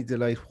me any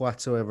delight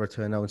whatsoever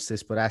to announce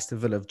this, but Aston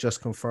Villa have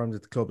just confirmed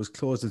that the club has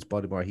closed its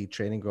Bodymore Heath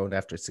training ground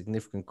after a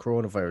significant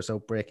coronavirus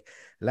outbreak.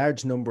 A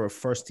large number of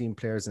first-team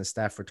players and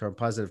staff returned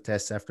positive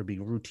tests after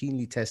being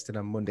routinely tested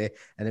on Monday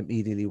and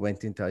immediately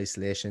went into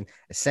isolation.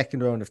 A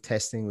second round of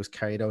testing was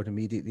carried out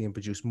immediately and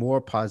produced more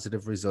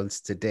positive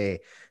results today.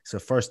 So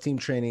first-team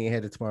training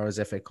ahead of tomorrow's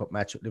FA Cup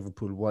match with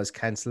Liverpool was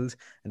cancelled,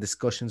 and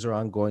discussions are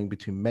ongoing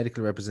between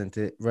medical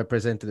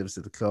representatives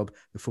of the club,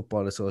 the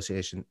Football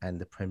Association,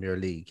 and the Premier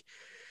League.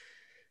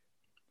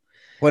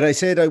 When I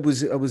said I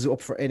was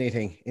up for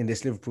anything in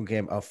this Liverpool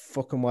game, I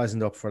fucking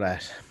wasn't up for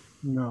that.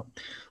 No.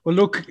 Well,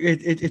 look,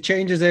 it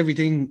changes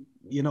everything.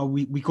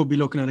 We could be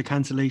looking at a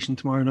cancellation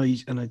tomorrow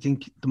night, and I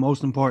think the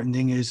most important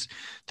thing is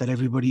that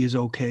everybody is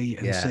okay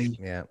and safe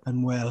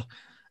and well,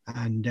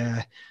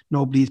 and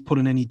nobody's put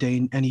in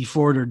any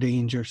further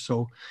danger.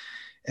 So,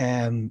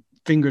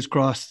 fingers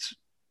crossed,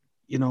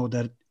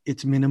 that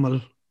it's minimal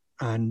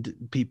and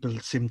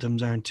people's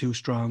symptoms aren't too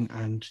strong,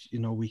 and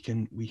we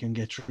can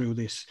get through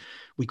this.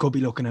 We could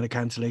be looking at a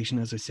cancellation,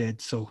 as I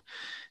said. So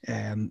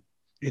it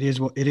is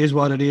what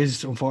it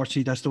is.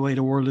 Unfortunately, that's the way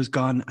the world has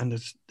gone, and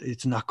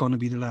it's not going to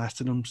be the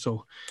last of them.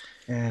 So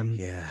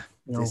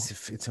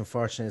it's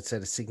unfortunate. It's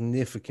a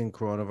significant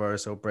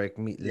coronavirus outbreak.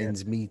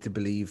 Leads me to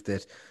believe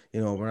that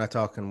we're not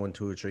talking 1,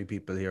 2, or 3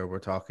 people here. We're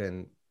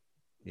talking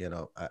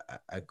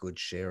a good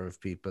share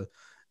of people,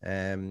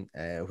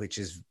 which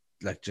is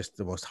like just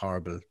the most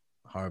horrible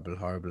I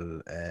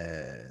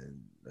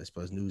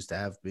suppose news to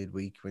have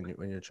midweek when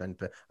you're trying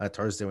to play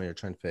Thursday, when you're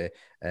trying to play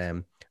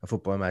a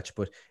football match.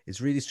 But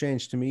it's really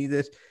strange to me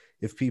that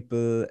if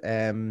people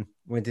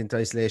went into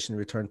isolation and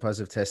returned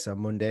positive tests on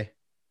Monday,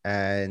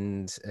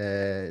 and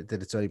that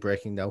it's only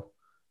breaking now.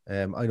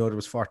 I know there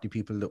was 40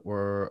 people that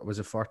was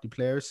it 40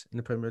 players in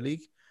the Premier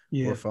League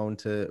were found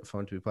to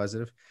be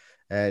positive.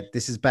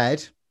 This is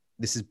bad.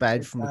 This is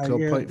bad from the club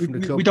point. From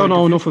the club, we don't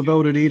know enough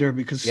about it either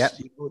because Yep.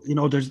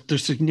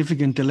 There's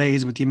significant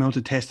delays with the amount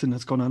of testing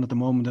that's going on at the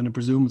moment, and I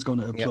presume it's going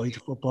to apply to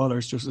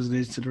footballers just as it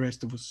is to the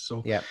rest of us.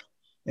 So,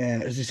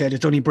 as I said,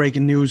 it's only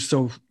breaking news,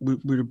 so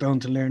we're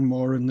bound to learn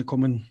more in the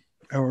coming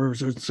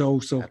hours or so.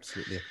 So,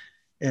 absolutely.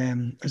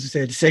 As I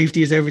said,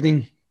 safety is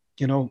everything.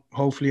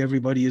 Hopefully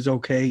everybody is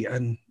okay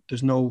and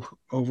there's no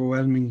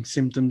overwhelming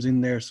symptoms in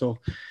there. So,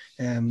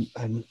 and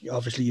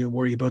obviously you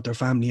worry about their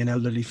family and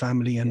elderly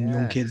family and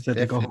young kids that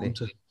they go home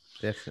to.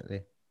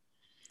 Definitely.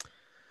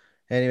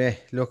 Anyway,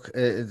 look,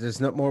 there's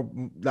not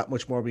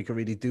much more we can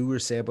really do or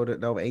say about it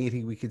now.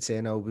 Anything we could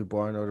say now will be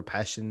born out of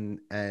passion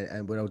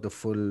and without the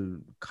full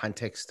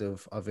context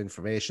of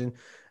information.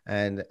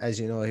 And as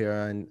you know here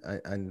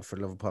and for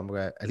Love of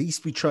Pomegranate, at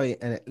least we try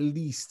and at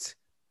least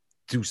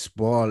do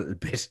small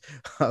bit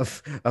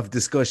of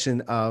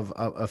discussion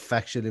of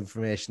factual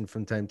information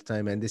from time to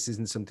time. And this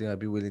isn't something I'd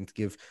be willing to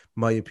give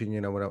my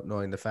opinion on without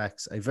knowing the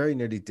facts. I very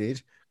nearly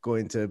did go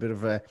into a bit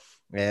of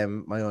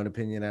my own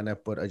opinion on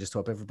it, but I just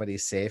hope everybody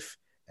is safe.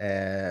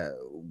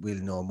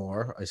 We'll know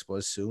more, I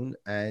suppose, soon.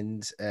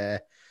 And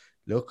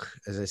look,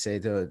 as I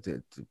say,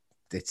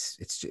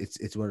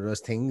 it's one of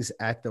those things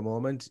at the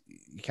moment.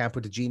 You can't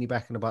put the genie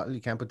back in the bottle.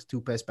 You can't put the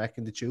toothpaste back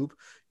in the tube.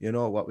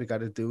 What we got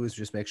to do is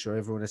just make sure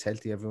everyone is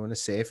healthy, everyone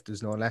is safe.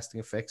 There's no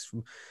lasting effects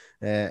from,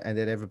 and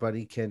that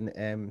everybody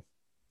can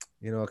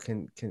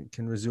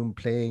resume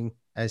playing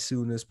as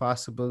soon as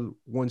possible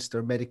once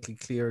they're medically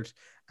cleared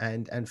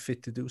and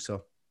fit to do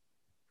so.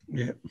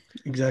 Yeah,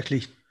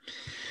 exactly.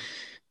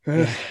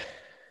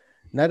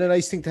 Not a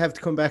nice thing to have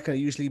to come back on.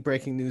 Usually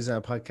breaking news on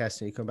a podcast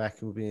and you come back,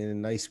 it will be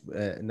in nice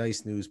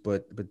news,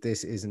 but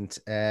this isn't.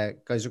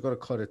 Guys, we're going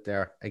to cut it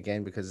there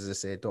again because, as I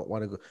say, I don't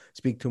want to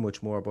speak too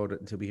much more about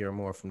it until we hear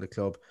more from the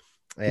club.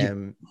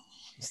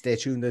 Stay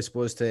tuned, I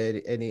suppose,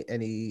 to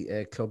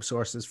any club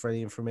sources for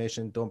any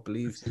information. Don't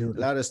believe a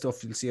lot of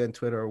stuff you'll see on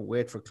Twitter.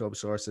 Wait for club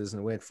sources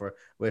and wait for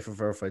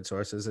verified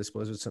sources, I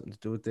suppose, with something to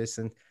do with this.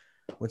 And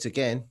once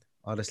again,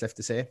 all that's left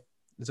to say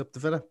is up the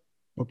Villa.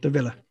 Up the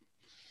Villa.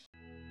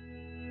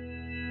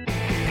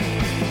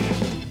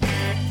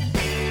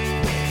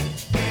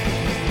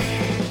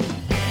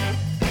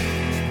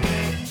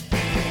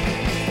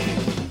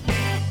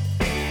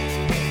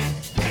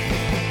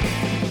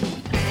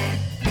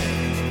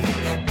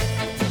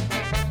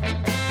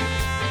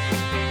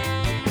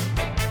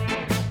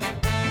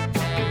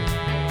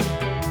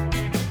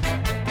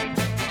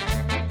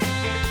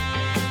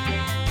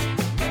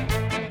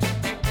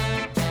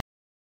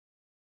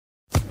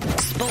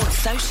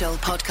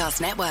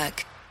 Podcast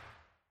Network.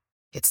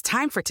 It's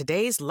time for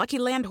today's Lucky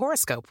Land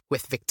horoscope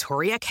with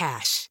Victoria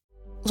Cash.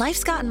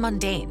 Life's gotten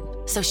mundane,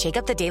 so shake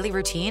up the daily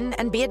routine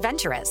and be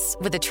adventurous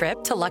with a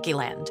trip to Lucky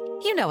Land.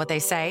 You know what they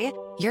say,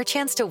 your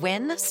chance to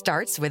win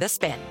starts with a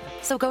spin.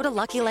 So go to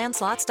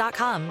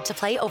LuckyLandSlots.com to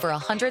play over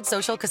 100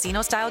 social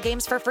casino-style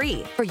games for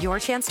free for your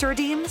chance to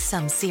redeem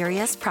some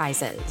serious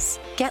prizes.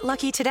 Get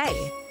lucky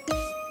today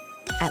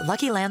at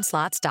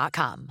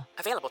LuckyLandSlots.com.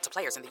 Available to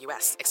players in the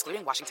U.S.,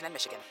 excluding Washington and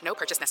Michigan. No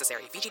purchase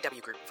necessary.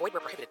 VGW Group. Void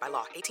where prohibited by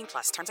law.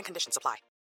 18+. Terms and conditions apply.